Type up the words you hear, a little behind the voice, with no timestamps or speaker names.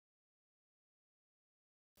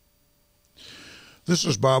This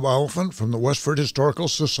is Bob Oliphant from the Westford Historical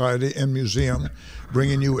Society and Museum,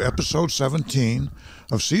 bringing you episode 17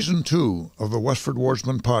 of season 2 of the Westford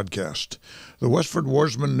Wardsman podcast. The Westford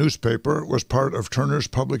Wardsman newspaper was part of Turner's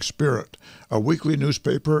Public Spirit, a weekly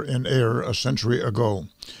newspaper in Ayr a century ago.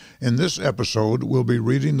 In this episode, we'll be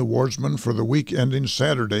reading the Wardsman for the week ending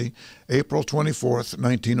Saturday, April 24th,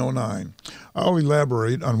 1909. I'll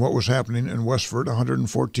elaborate on what was happening in Westford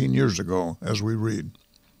 114 years ago as we read.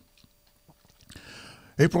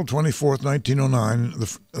 April 24th, 1909,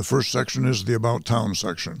 the first section is the About Town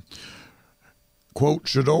section. Quote,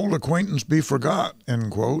 should old acquaintance be forgot,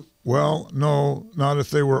 end quote. Well, no, not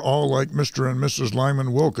if they were all like Mr. and Mrs.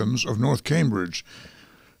 Lyman Wilkins of North Cambridge,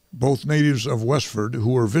 both natives of Westford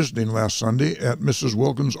who were visiting last Sunday at Mrs.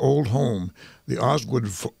 Wilkins' old home, the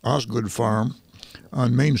Osgood Farm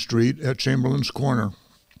on Main Street at Chamberlain's Corner.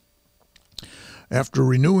 After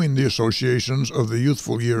renewing the associations of the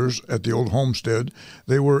youthful years at the old homestead,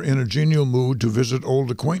 they were in a genial mood to visit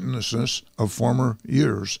old acquaintances of former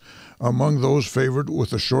years. Among those favored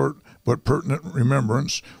with a short but pertinent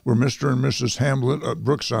remembrance were Mr. and Mrs. Hamlet at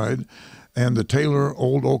Brookside and the Taylor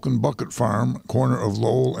Old Oaken Bucket Farm, corner of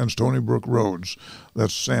Lowell and Stony Brook Roads.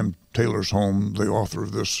 That's Sam Taylor's home, the author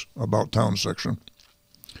of this About Town section.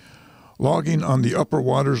 Logging on the upper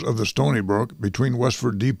waters of the Stony Brook between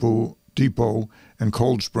Westford Depot and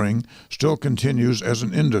Cold Spring still continues as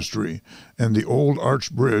an industry, and the old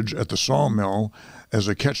arch bridge at the sawmill as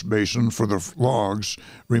a catch basin for the logs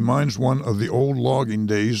reminds one of the old logging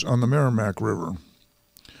days on the Merrimack River.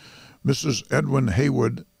 Mrs. Edwin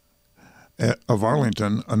Haywood of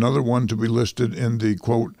Arlington, another one to be listed in the,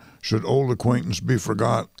 quote, should old acquaintance be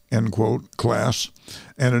forgot, end quote, class,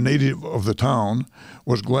 and a native of the town,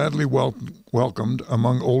 was gladly welcomed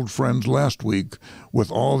among old friends last week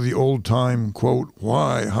with all the old-time, quote,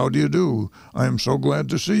 why, how do you do? I am so glad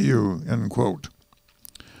to see you, end quote.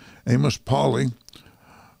 Amos Pauley,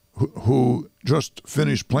 who just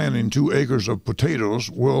finished planting 2 acres of potatoes,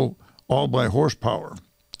 will all by horsepower.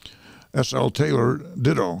 S.L. Taylor,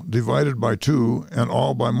 ditto, divided by 2 and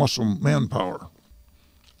all by muscle manpower.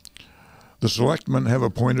 The selectmen have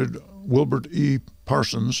appointed Wilbert E.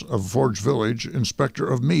 Parsons of Forge Village inspector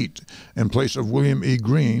of meat in place of William E.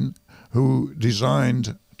 Green, who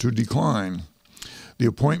designed to decline. The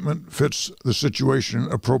appointment fits the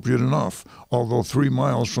situation appropriate enough, although 3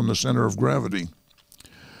 miles from the center of gravity.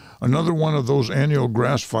 Another one of those annual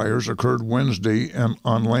grass fires occurred Wednesday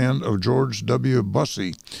on land of George W.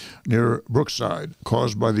 Bussey near Brookside,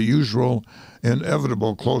 caused by the usual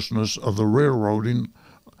inevitable closeness of the railroading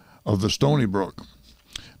of the Stony Brook.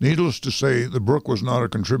 Needless to say, the brook was not a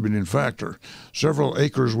contributing factor. Several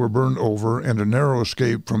acres were burned over and a narrow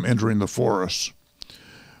escape from entering the forests.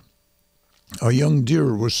 A young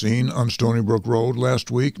deer was seen on Stony Brook Road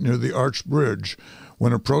last week near the Arch Bridge.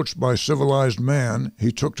 When approached by civilized man,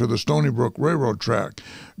 he took to the Stony Brook Railroad track,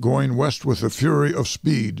 going west with the fury of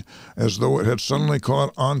speed, as though it had suddenly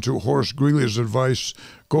caught on to Horace Greeley's advice,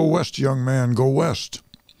 go west, young man, go west.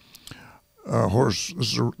 This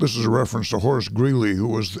is a reference to Horace Greeley, who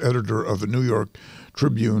was the editor of the New York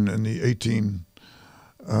Tribune in the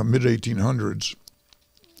mid-1800s.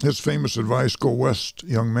 His famous advice, go west,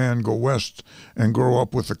 young man, go west, and grow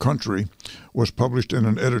up with the country, was published in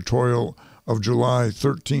an editorial of July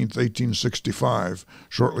 13, 1865,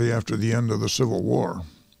 shortly after the end of the Civil War.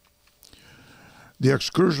 The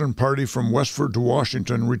excursion party from Westford to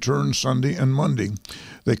Washington returned Sunday and Monday.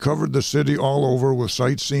 They covered the city all over with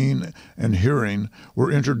sightseeing and hearing,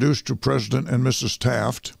 were introduced to President and Mrs.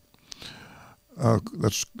 Taft,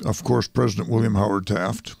 that's, of course, President William Howard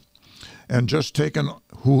Taft, and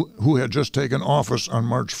who had just taken office on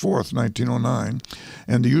March 4th, 1909,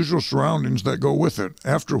 and the usual surroundings that go with it,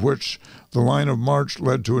 after which the line of march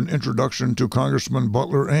led to an introduction to Congressman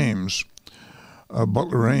Butler Ames.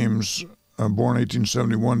 Butler Ames, born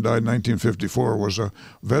 1871, died 1954, was a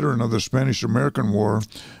veteran of the Spanish-American War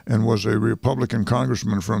and was a Republican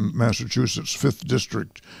congressman from Massachusetts' 5th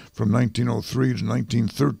District from 1903 to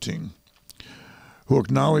 1913. Who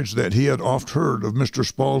acknowledged that he had oft heard of Mr.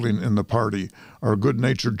 Spaulding in the party, our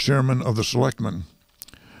good-natured chairman of the selectmen.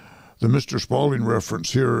 The Mr. Spaulding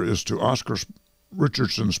reference here is to Oscar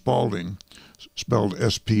Richardson Spaulding, spelled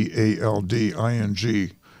S-P-A-L-D-I-N-G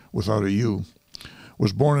without a U,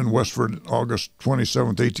 was born in Westford August 27,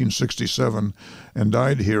 1867, and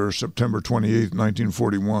died here September 28,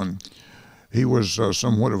 1941. He was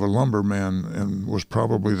somewhat of a lumberman and was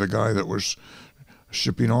probably the guy that was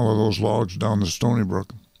shipping all of those logs down the Stony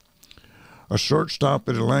Brook. A short stop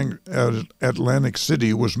at Atlantic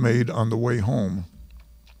City was made on the way home.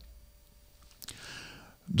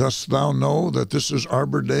 Dost thou know that this is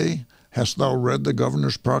Arbor Day? Hast thou read the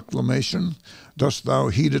governor's proclamation? Dost thou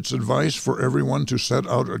heed its advice for everyone to set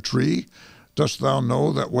out a tree? Dost thou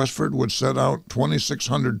know that Westford would set out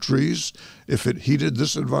 2,600 trees if it heeded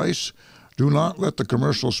this advice? Do not let the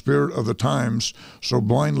commercial spirit of the times so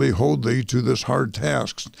blindly hold thee to this hard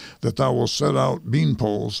task that thou wilt set out bean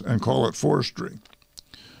poles and call it forestry.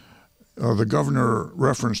 The governor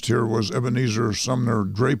referenced here was Ebenezer Sumner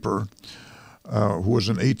Draper, who was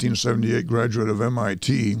an 1878 graduate of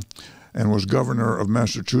MIT and was governor of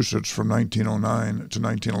Massachusetts from 1909 to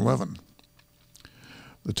 1911.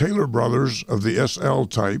 The Taylor brothers of the SL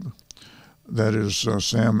type, that is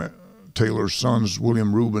Sam Taylor's sons,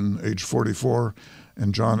 William Reuben, age 44,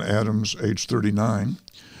 and John Adams, age 39,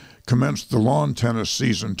 commenced the lawn tennis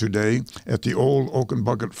season today at the old Oaken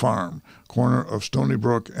Bucket Farm, corner of Stony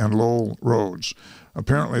Brook and Lowell Roads.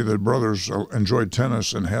 Apparently the brothers enjoyed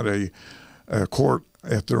tennis and had a court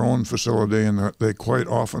at their own facility, and they quite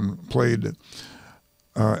often played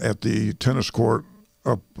at the tennis court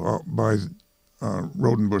up by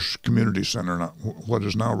Rodenbush Community Center, not what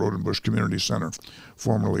is now Rodenbush Community Center,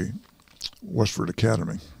 formerly Westford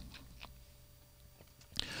Academy.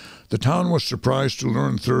 The town was surprised to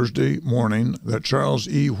learn Thursday morning that Charles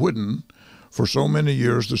E. Whidden, for so many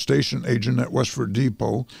years the station agent at Westford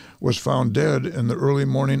Depot, was found dead in the early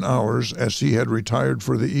morning hours as he had retired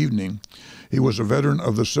for the evening. He was a veteran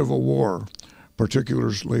of the Civil War.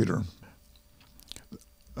 Particulars later.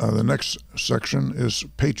 The next section is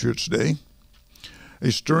Patriots' Day.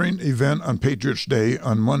 A stirring event on Patriots' Day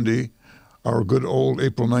on Monday, our good old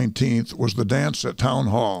April 19th, was the dance at Town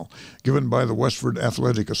Hall, given by the Westford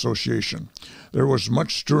Athletic Association. There was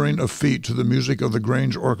much stirring of feet to the music of the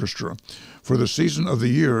Grange Orchestra. For the season of the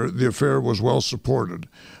year, the affair was well supported.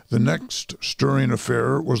 The next stirring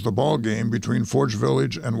affair was the ball game between Forge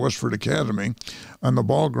Village and Westford Academy on the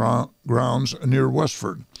ball grounds near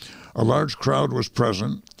Westford. A large crowd was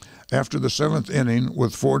present. After the seventh inning,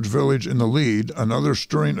 with Forge Village in the lead, another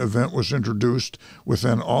stirring event was introduced with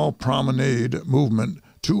an all-promenade movement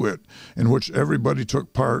to it, in which everybody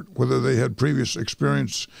took part, whether they had previous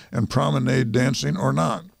experience in promenade dancing or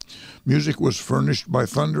not. Music was furnished by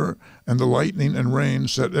thunder, and the lightning and rain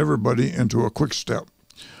set everybody into a quick step.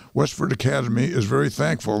 Westford Academy is very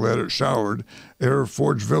thankful that it showered ere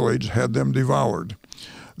Forge Village had them devoured.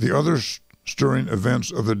 The other stirring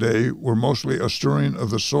events of the day were mostly a stirring of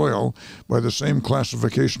the soil by the same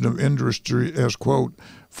classification of industry as, quote,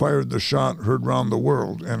 fired the shot heard round the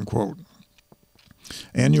world, end quote.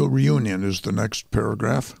 Annual reunion is the next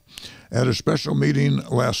paragraph. At a special meeting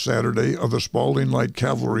last Saturday of the Spalding Light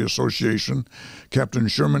Cavalry Association, Captain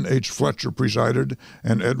Sherman H. Fletcher presided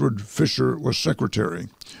and Edward Fisher was secretary.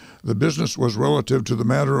 The business was relative to the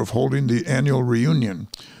matter of holding the annual reunion.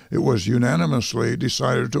 It was unanimously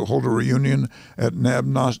decided to hold a reunion at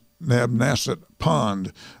Nabnasset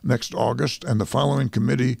Pond next August, and the following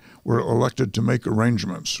committee were elected to make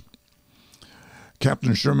arrangements.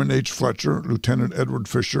 Captain Sherman H. Fletcher, Lieutenant Edward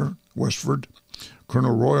Fisher, Westford,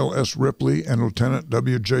 Colonel Royal S. Ripley and Lieutenant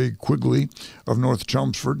W. J. Quigley of North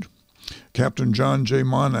Chelmsford, Captain John J.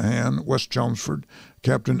 Monahan, West Chelmsford,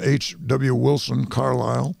 Captain H. W. Wilson,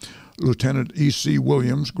 Carlisle, Lieutenant E. C.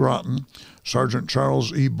 Williams, Groton, Sergeant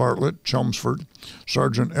Charles E. Bartlett, Chelmsford,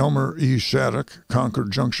 Sergeant Elmer E. Shattuck,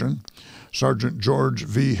 Concord Junction, Sergeant George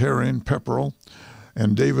V. Herring, Pepperell,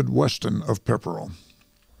 and David Weston of Pepperell.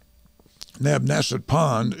 Nabnasset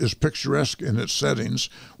Pond is picturesque in its settings,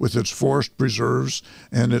 with its forest preserves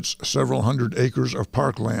and its several hundred acres of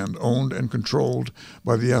parkland owned and controlled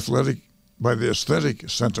by the aesthetic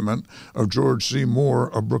sentiment of George C.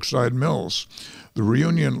 Moore of Brookside Mills. The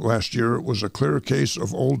reunion last year was a clear case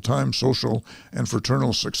of old-time social and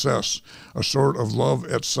fraternal success, a sort of love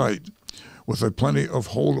at sight, with a plenty of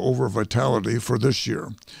holdover vitality for this year.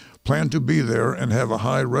 Plan to be there and have a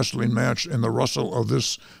high wrestling match in the rustle of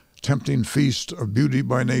this tempting feast of beauty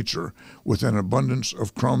by nature, with an abundance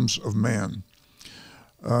of crumbs of man.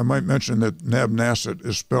 I might mention that Nabnasset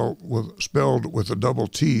is spelled with a double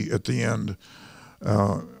T at the end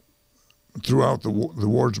throughout the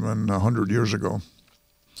Wardsman 100 years ago.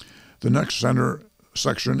 The next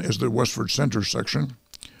section is the Westford Center section.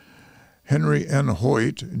 Henry N.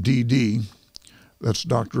 Hoyt, D.D., that's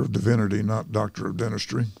Doctor of Divinity, not Doctor of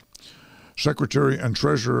Dentistry, Secretary and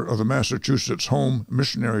Treasurer of the Massachusetts Home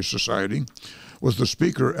Missionary Society, was the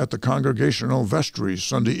speaker at the Congregational Vestry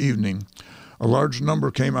Sunday evening. A large number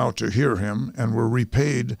came out to hear him and were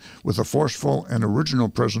repaid with a forceful and original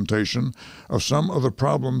presentation of some of the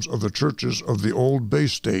problems of the churches of the old Bay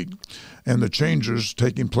State and the changes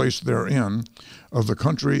taking place therein, of the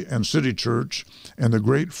country and city church, and the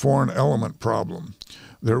great foreign element problem.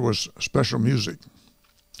 There was special music.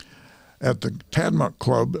 At the Tadmuck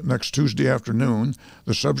Club next Tuesday afternoon,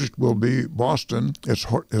 the subject will be Boston, its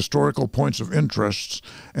historical points of interest,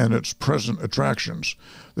 and its present attractions.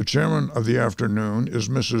 The chairman of the afternoon is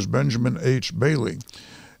Mrs. Benjamin H. Bailey.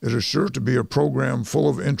 It is sure to be a program full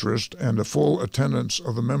of interest, and a full attendance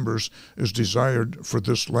of the members is desired for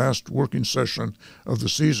this last working session of the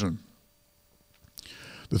season.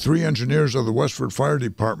 The 3 engineers of the Westford Fire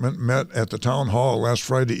Department met at the town hall last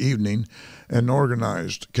Friday evening and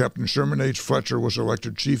organized. Captain Sherman H. Fletcher was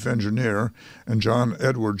elected chief engineer and John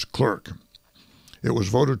Edwards clerk. It was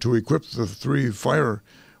voted to equip the 3 fire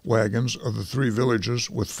wagons of the 3 villages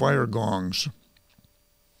with fire gongs.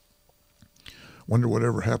 Wonder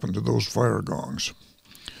whatever happened to those fire gongs.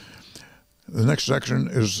 The next section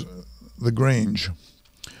is the Grange.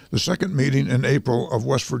 The second meeting in April of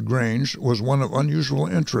Westford Grange was one of unusual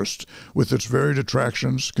interest, with its varied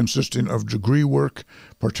attractions consisting of degree work,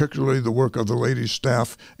 particularly the work of the ladies'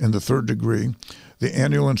 staff in the 3rd degree, the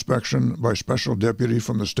annual inspection by special deputy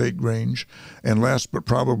from the State Grange, and last but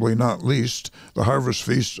probably not least, the harvest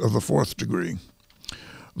feast of the 4th degree.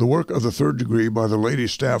 The work of the 3rd degree by the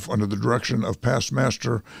ladies' staff under the direction of past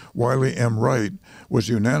master Wiley M. Wright was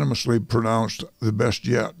unanimously pronounced the best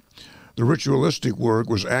yet. The ritualistic work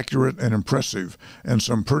was accurate and impressive, and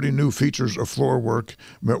some pretty new features of floor work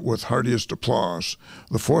met with heartiest applause.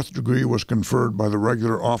 The 4th degree was conferred by the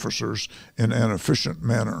regular officers in an efficient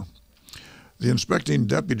manner. The inspecting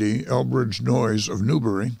deputy, Elbridge Noyes of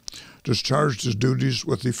Newbury, discharged his duties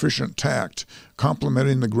with efficient tact,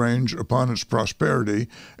 complimenting the Grange upon its prosperity,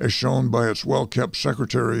 as shown by its well-kept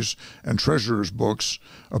secretaries and treasurer's books,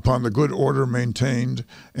 upon the good order maintained,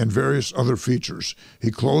 and various other features. He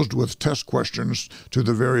closed with test questions to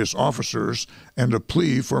the various officers and a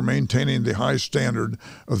plea for maintaining the high standard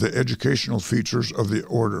of the educational features of the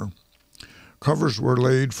order. Covers were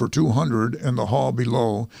laid for 200 in the hall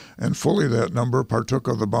below, and fully that number partook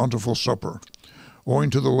of the bountiful supper.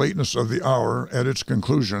 Owing to the lateness of the hour, at its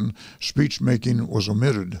conclusion, speech-making was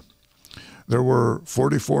omitted. There were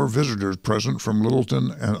 44 visitors present from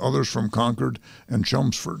Littleton and others from Concord and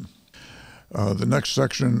Chelmsford. The next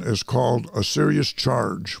section is called A Serious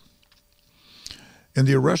Charge. In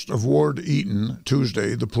the arrest of Ward Eaton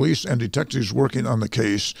Tuesday, the police and detectives working on the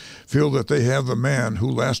case feel that they have the man who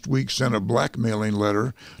last week sent a blackmailing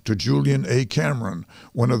letter to Julian A. Cameron,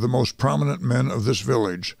 one of the most prominent men of this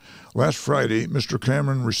village. Last Friday, Mr.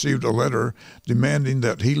 Cameron received a letter demanding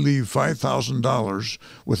that he leave $5,000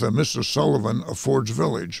 with a Mrs. Sullivan of Ford's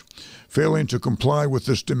Village. Failing to comply with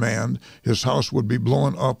this demand, his house would be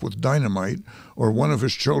blown up with dynamite, or one of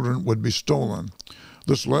his children would be stolen.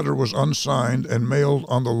 This letter was unsigned and mailed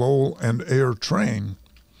on the Lowell and Ayer train.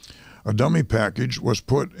 A dummy package was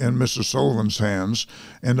put in Mrs. Sullivan's hands,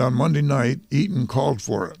 and on Monday night, Eaton called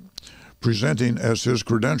for it, presenting as his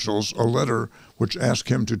credentials a letter which asked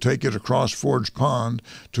him to take it across Forge Pond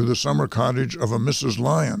to the summer cottage of a Mrs.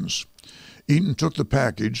 Lyons. Eaton took the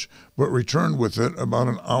package, but returned with it about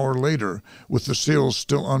an hour later, with the seals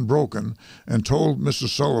still unbroken, and told Mrs.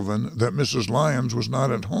 Sullivan that Mrs. Lyons was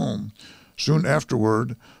not at home. Soon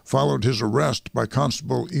afterward followed his arrest by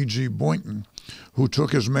Constable E.G. Boynton, who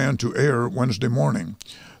took his man to Ayer Wednesday morning.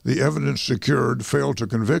 The evidence secured failed to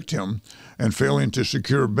convict him, and failing to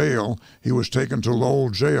secure bail, he was taken to Lowell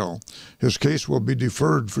Jail. His case will be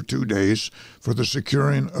deferred for 2 days for the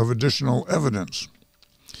securing of additional evidence.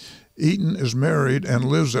 Eaton is married and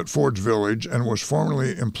lives at Ford's Village and was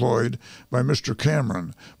formerly employed by Mr.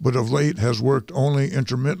 Cameron, but of late has worked only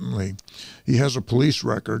intermittently. He has a police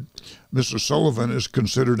record. Mrs. Sullivan is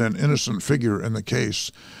considered an innocent figure in the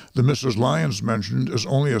case. The Mrs. Lyons mentioned is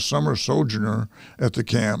only a summer sojourner at the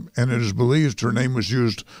camp, and it is believed her name was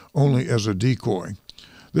used only as a decoy.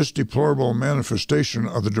 This deplorable manifestation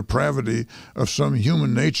of the depravity of some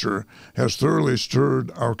human nature has thoroughly stirred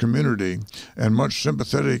our community, and much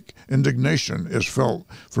sympathetic indignation is felt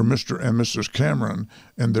for Mr. and Mrs. Cameron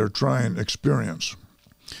in their trying experience.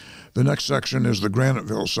 The next section is the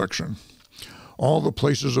Graniteville section. All the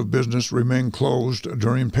places of business remain closed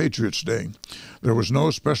during Patriots' Day. There was no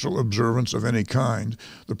special observance of any kind,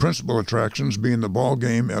 the principal attractions being the ball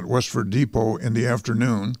game at Westford Depot in the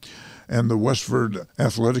afternoon and the Westford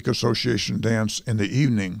Athletic Association dance in the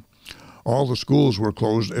evening. All the schools were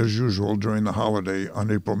closed as usual during the holiday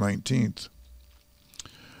on April 19th.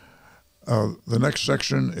 The next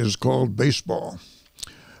section is called baseball.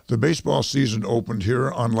 The baseball season opened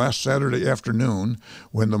here on last Saturday afternoon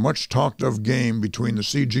when the much-talked-of game between the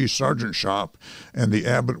C.G. Sargent Shop and the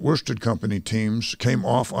Abbott Worsted Company teams came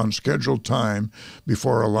off on scheduled time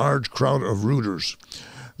before a large crowd of rooters.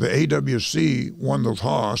 The AWC won the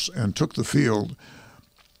toss and took the field.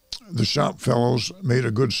 The shop fellows made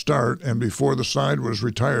a good start, and before the side was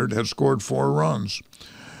retired had scored 4 runs.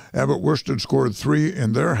 Abbott Worsted scored 3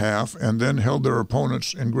 in their half and then held their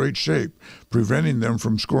opponents in great shape, preventing them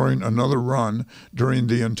from scoring another run during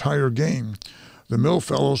the entire game. The Mill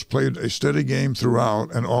fellows played a steady game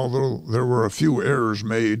throughout, and although there were a few errors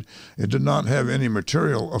made, it did not have any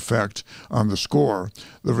material effect on the score,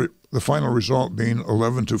 the final result being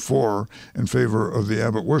 11-4 in favor of the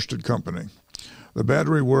Abbott Worsted Company. The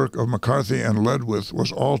battery work of McCarthy and Ledwith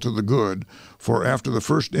was all to the good, for after the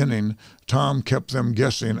first inning, Tom kept them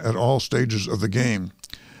guessing at all stages of the game.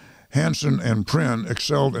 Hanson and Prynne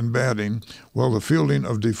excelled in batting, while the fielding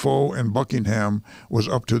of Defoe and Buckingham was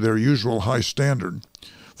up to their usual high standard.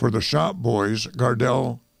 For the shop boys,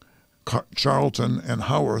 Gardell, Charlton, and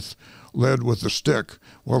Howarth led with the stick,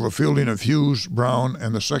 while the fielding of Hughes, Brown,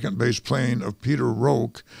 and the second base playing of Peter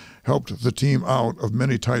Roke helped the team out of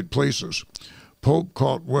many tight places. Pope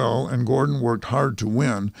caught well, and Gordon worked hard to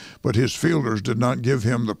win, but his fielders did not give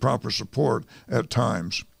him the proper support at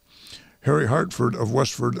times. Harry Hartford of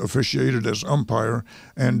Westford officiated as umpire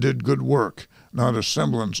and did good work, not a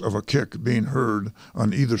semblance of a kick being heard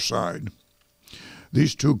on either side.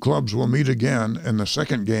 These two clubs will meet again in the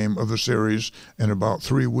second game of the series in about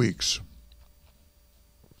 3 weeks.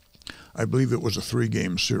 I believe it was a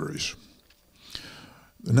 3-game series.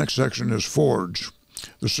 The next section is Forge.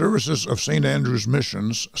 The services of St. Andrew's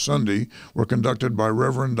Missions Sunday were conducted by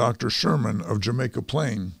Reverend Dr. Sherman of Jamaica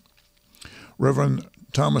Plain. Reverend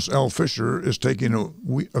Thomas L. Fisher is taking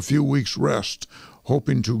a few weeks' rest,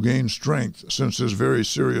 hoping to gain strength since his very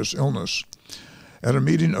serious illness. At a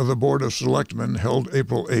meeting of the Board of Selectmen held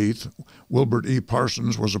April 8th, Wilbert E.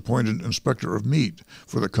 Parsons was appointed Inspector of Meat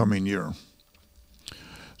for the coming year.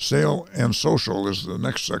 Sale and Social is the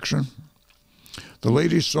next section. The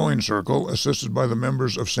Ladies' Sewing Circle, assisted by the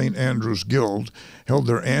members of St. Andrew's Guild, held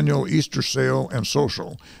their annual Easter Sale and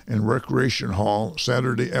Social in Recreation Hall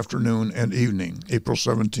Saturday afternoon and evening, April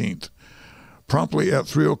 17th. Promptly at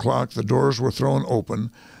 3 o'clock, the doors were thrown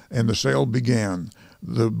open and the sale began.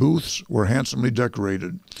 The booths were handsomely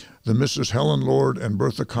decorated. The Mrs. Helen Lord and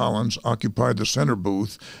Bertha Collins occupied the center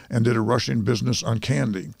booth and did a rushing business on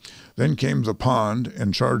candy. Then came the Pond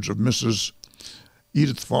in charge of Mrs.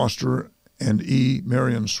 Edith Foster and E.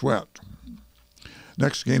 Marion Sweat.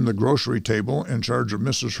 Next came the grocery table in charge of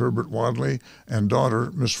Mrs. Herbert Wadley and daughter,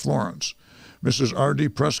 Miss Florence. Mrs. R.D.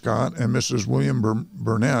 Prescott and Mrs. William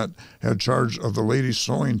Burnett had charge of the ladies'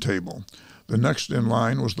 sewing table. The next in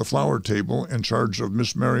line was the flower table in charge of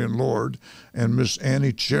Miss Marion Lord and Miss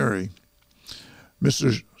Annie Cherry.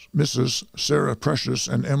 Mrs. Sarah Precious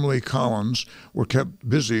and Emily Collins were kept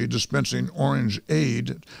busy dispensing orange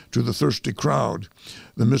aid to the thirsty crowd.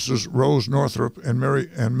 The Mrs. Rose Northrop and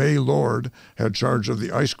May Lord had charge of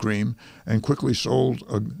the ice cream and quickly sold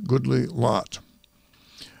a goodly lot.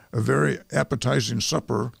 A very appetizing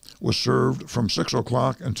supper was served from 6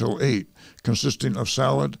 o'clock until 8, consisting of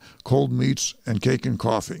salad, cold meats, and cake and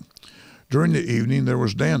coffee. During the evening there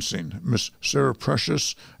was dancing, Miss Sarah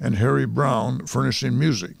Precious and Harry Brown furnishing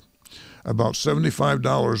music. About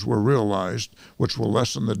 $75 were realized, which will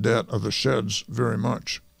lessen the debt of the sheds very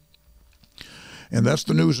much. And that's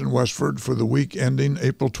the news in Westford for the week ending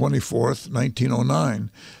April 24th,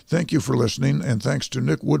 1909. Thank you for listening, and thanks to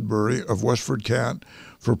Nick Woodbury of WestfordCAT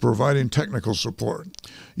for providing technical support.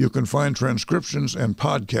 You can find transcriptions and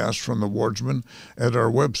podcasts from the Wardsman at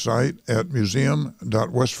our website at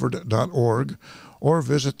museum.westford.org, or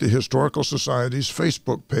visit the Historical Society's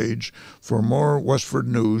Facebook page for more Westford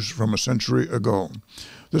news from a century ago.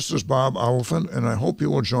 This is Bob Oliphant, and I hope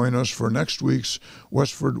you will join us for next week's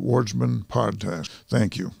Westford Wardsman podcast.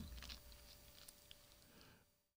 Thank you.